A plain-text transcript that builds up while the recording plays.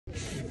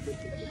Green,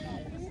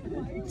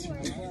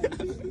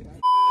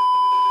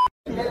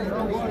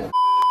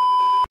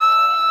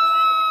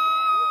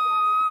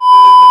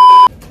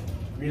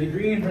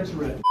 green, red to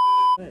red.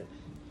 But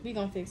we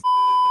gonna fix it.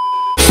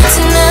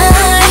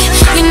 Tonight,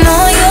 you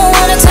know you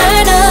wanna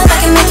turn up. I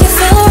can make you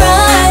feel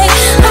right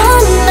all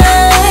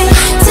night.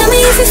 Tell me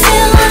if you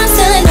feel what I'm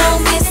feeling.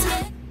 Don't be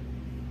scared.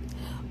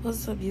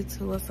 What's up,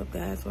 YouTube? What's up,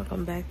 guys?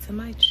 Welcome back to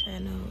my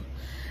channel.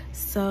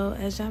 So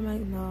as y'all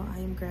might know, I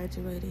am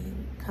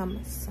graduating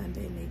come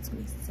Sunday, May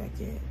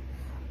 22nd.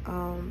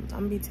 I'm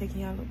gonna be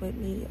taking y'all with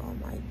me on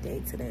my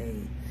day today.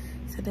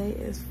 Today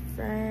is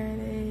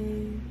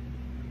Friday,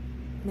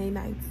 May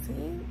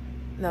 19th.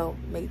 No,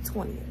 May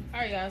 20th.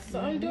 All right, guys. So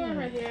I'm doing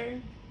her hair.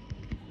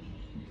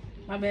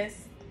 My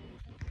best.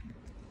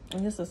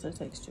 And your sister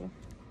texted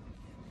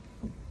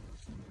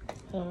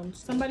you.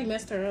 Somebody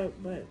messed her up,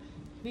 but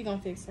we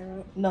gonna fix her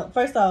up. No,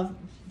 first off,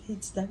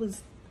 that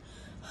was.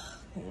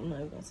 I'm not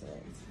even gonna say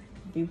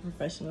that. Be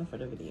professional for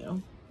the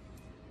video.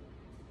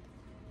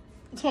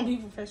 It's gonna be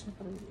professional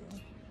for the video.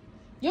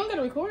 You don't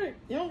gotta record.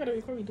 You don't gotta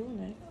record me doing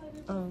that.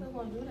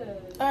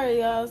 Alright,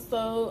 y'all.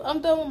 So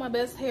I'm done with my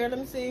best hair. Let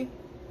me see.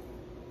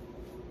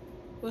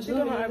 Well, she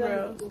got my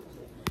eyebrows.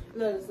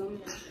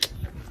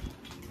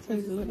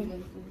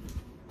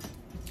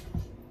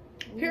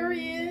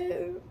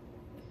 Period.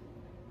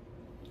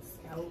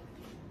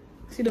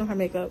 She doing her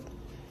makeup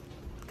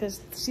because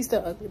she's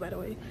still ugly, by the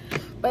way.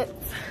 But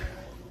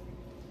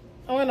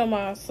I went on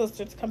my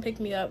sister to come pick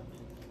me up.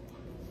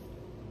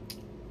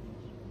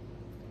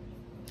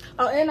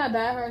 Oh, and I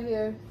dyed her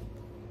hair.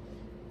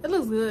 It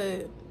looks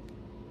good.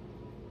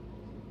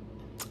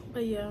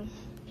 But yeah.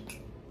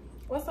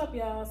 What's up,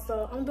 y'all?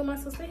 So I'm doing my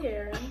sister's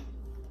hair.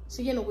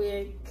 She getting a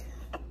wig.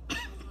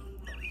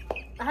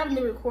 I haven't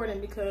been recording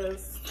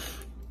because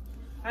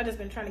I just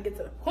been trying to get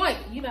to the point,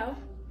 you know.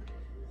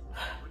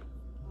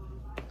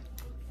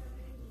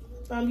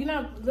 You're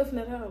not lifting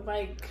it up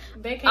like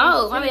they can't.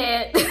 Oh, my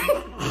bad.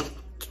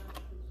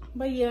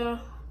 But yeah,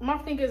 my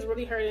finger is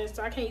really hurting,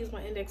 so I can't use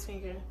my index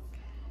finger.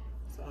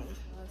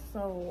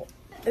 So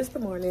it's the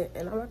morning,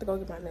 and I'm about to go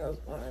get my nails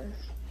done.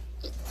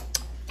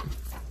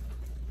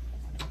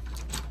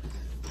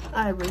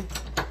 Ivory.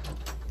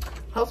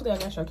 Hopefully, I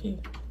got your key.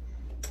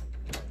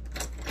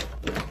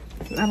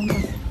 I don't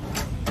know.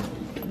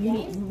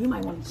 You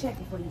might want to check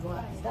before you go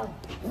out the door.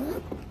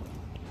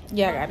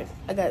 Yeah, I got it.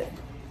 I got it.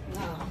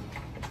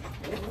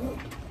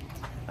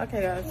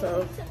 Okay, guys.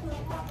 So,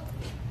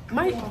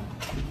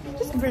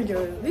 just bring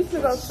your. We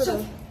can go to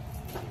the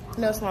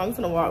nail salon. I'm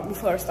gonna walk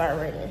before I start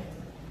raining.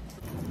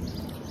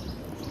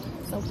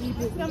 So we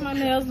got my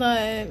nails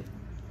done.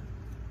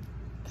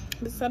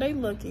 This is how they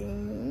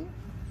looking.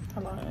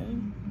 Hold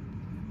on.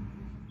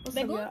 What's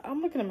up, y'all?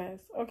 I'm looking a mess.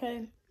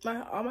 Okay,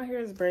 all my hair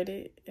is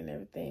braided and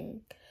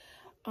everything.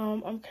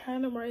 I'm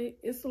kind of right.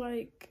 It's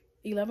like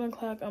 11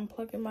 o'clock. I'm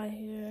plucking my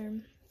hair.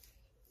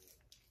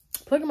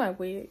 Plucking my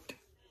wig.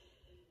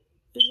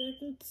 As you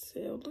can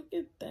tell, look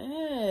at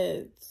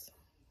that.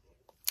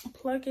 I'm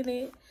plucking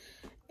it,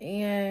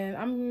 and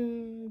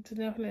I'm just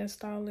gonna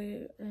install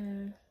it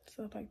and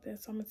stuff like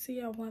that. So I'm gonna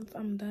see y'all once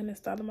I'm done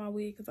installing my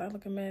wig because I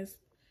look a mess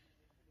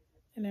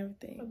and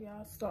everything. So,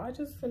 y'all, so I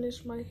just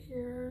finished my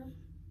hair.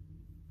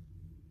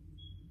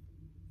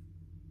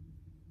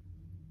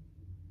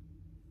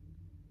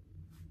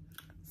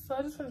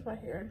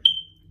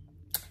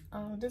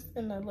 Just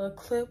in a little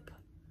clip,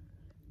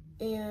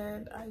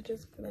 and I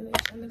just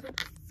finished, and it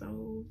looks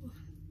so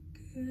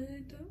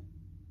good.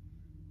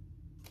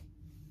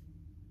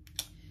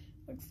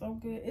 Looks so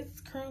good.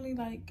 It's currently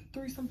like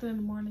 3 something in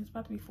the morning. It's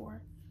about to be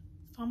 4,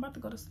 so I'm about to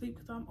go to sleep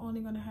because I'm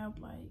only gonna have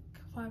like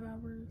 5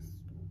 hours,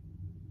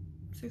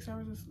 6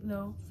 hours.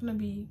 No, it's gonna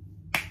be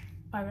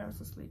 5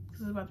 hours of sleep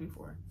because it's about to be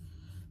 4.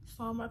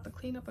 So I'm about to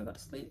clean up and go to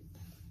sleep.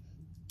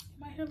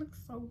 My hair looks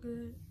so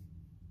good.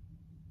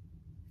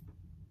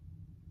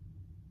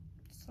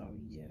 So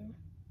yeah.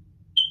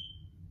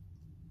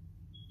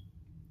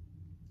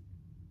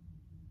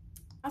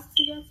 I'll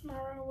see y'all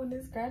tomorrow when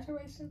it's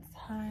graduation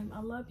time.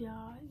 I love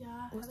y'all.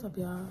 What's up,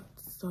 y'all?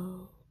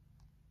 So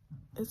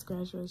it's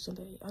graduation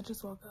day. I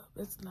just woke up.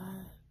 It's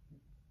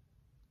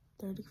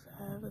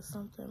 9:35 or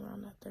something,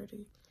 around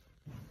 9:30.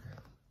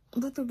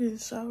 I'm about to get a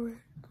shower.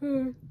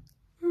 Good.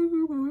 I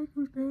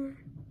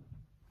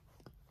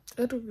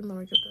do my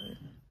makeup done.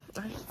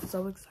 I'm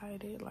so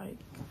excited, like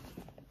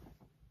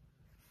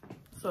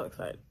so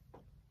excited.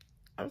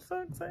 I'm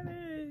so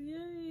excited.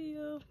 Yay.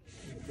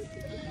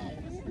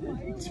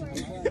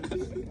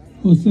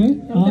 José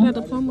Got a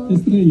diploma.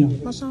 Estrella.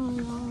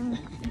 Mashallah.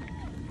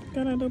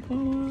 Got a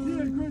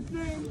diploma.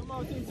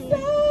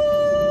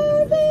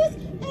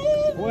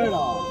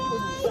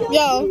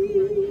 Yo.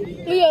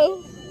 Leo.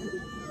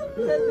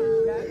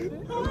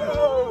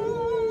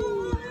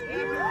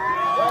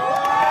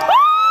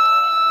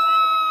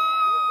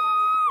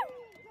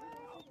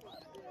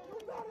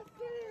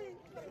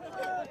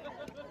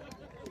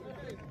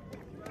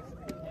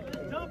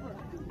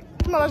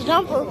 Come on, let's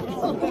jump her.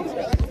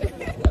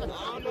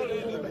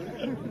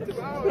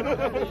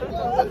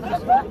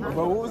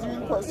 what was you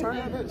supposed to turn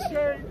on this?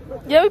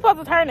 Yeah, we supposed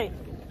to turn it.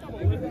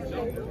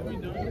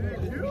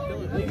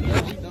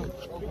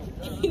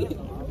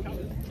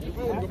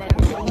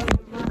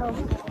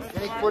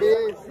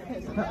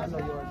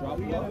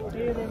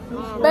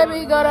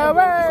 Baby, go to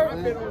work.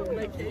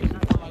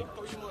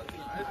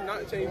 Not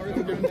changing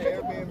the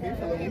Airbnb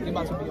for them. They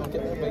about to be on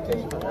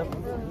vacation forever.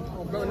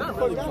 Bro, not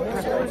really.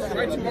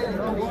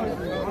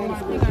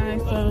 Hey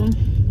guys, so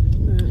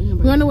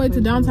we're on the way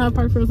to downtown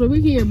Park first. So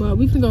we're here, but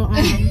we can go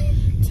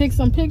take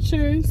some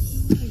pictures.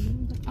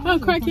 How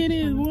cracky it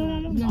is.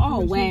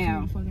 Oh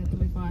wow.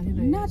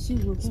 Not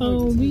you.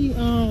 So we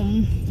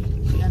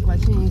Act like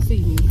she didn't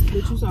see me.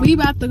 But you saw we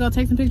about to go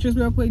take some pictures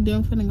real quick.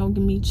 Then we're finna go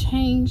get me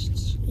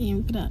changed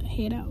and we're gonna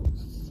head out.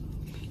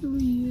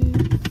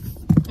 Period.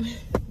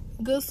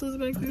 Good sis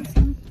back there.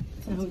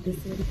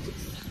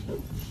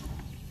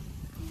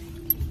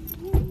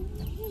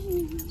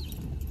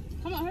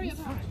 Come on, hurry up.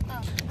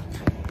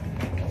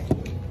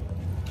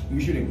 You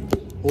shooting.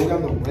 Hold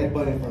down the red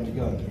button from the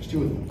gun. There's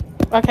two of them.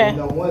 Okay.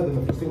 Hold down one of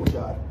them for a single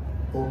shot.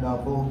 Hold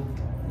down both.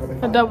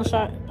 A double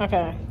shot.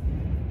 Okay.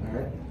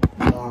 Alright.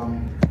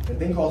 The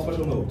thing called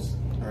special modes.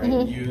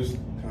 Alright. Use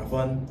kind of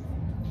fun.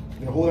 You're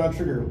gonna hold down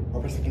trigger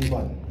or press any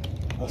button.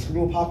 A screen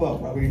will pop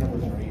up right where your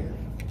numbers are right here.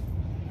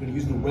 You're gonna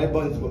use the red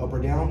button to go up or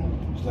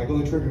down. Just let go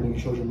of the trigger when you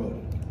show your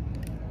mode.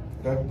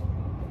 Okay?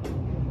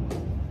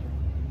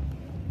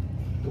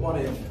 Come on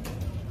in.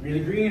 Green to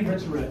green, red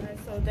to red.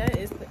 So that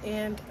is the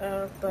end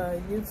of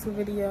the YouTube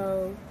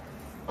video.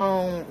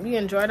 We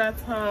enjoyed our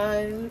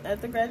time at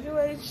the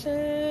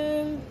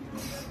graduation.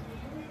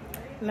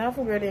 Now if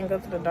we're ready and go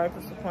to the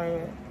doctor's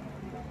appointment.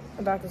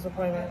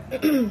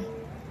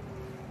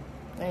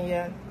 And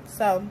yeah,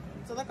 so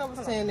like I was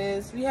saying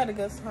is we had a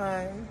good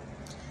time.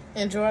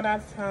 Enjoyed our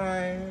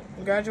time.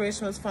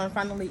 Graduation was fun.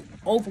 Finally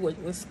over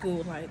with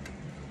school. Like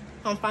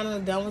I'm finally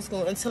done with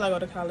school until I go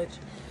to college.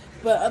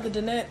 But other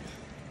than that,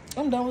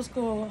 I'm done with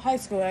school, high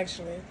school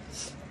actually.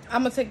 I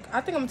think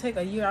I'm gonna take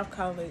a year off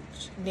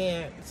college,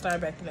 then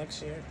start back the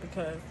next year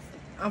because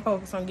I'm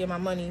focused on getting my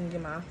money and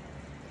get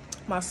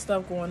my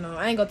stuff going on.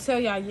 I ain't gonna tell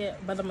y'all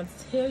yet, but I'm gonna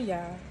tell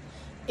y'all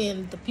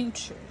in the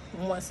future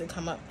once it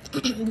come up.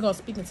 We're gonna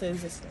speak into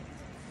existence.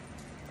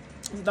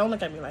 Don't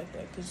look at me like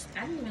that, cause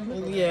I didn't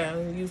even look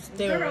at you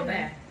staring.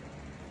 At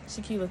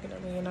she keep looking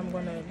at me, and I'm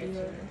gonna be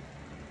her.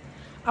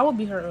 I will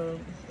be her up,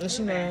 and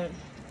she mad.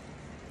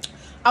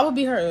 I will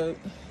be her up.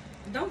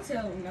 Don't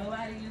tell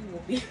nobody you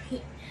will be.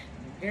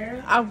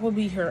 Girl. I will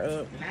be her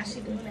up. Now she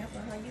doing that for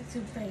her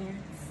YouTube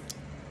fans.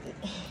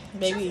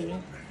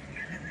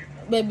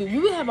 Baby, we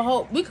would have a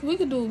whole. We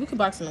could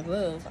box in the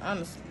gloves.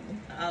 Honestly.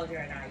 Oh,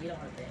 girl, nah, you don't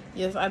want that.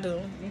 Yes, I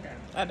do. Me too.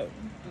 I do.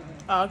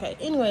 Oh, okay.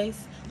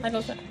 Anyways, like I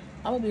was saying,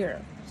 I will be her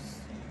up.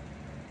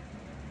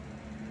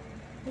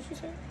 What you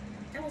say?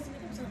 That wasn't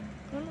me.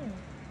 I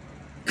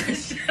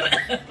don't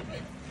know.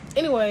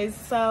 Anyways,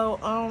 so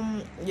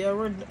yeah,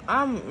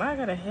 I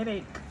got a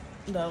headache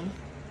though.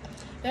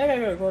 I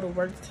gotta go to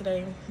work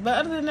today. But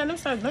other than that,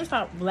 let me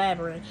stop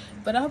blabbering.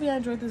 But I hope y'all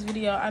enjoyed this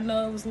video. I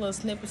know it was a little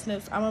snips.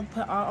 I'm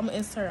gonna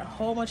insert a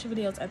whole bunch of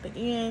videos at the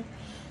end.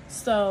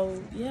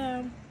 So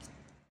yeah.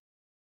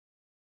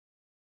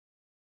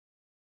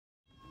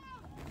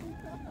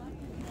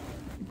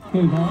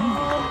 Hey,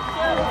 man.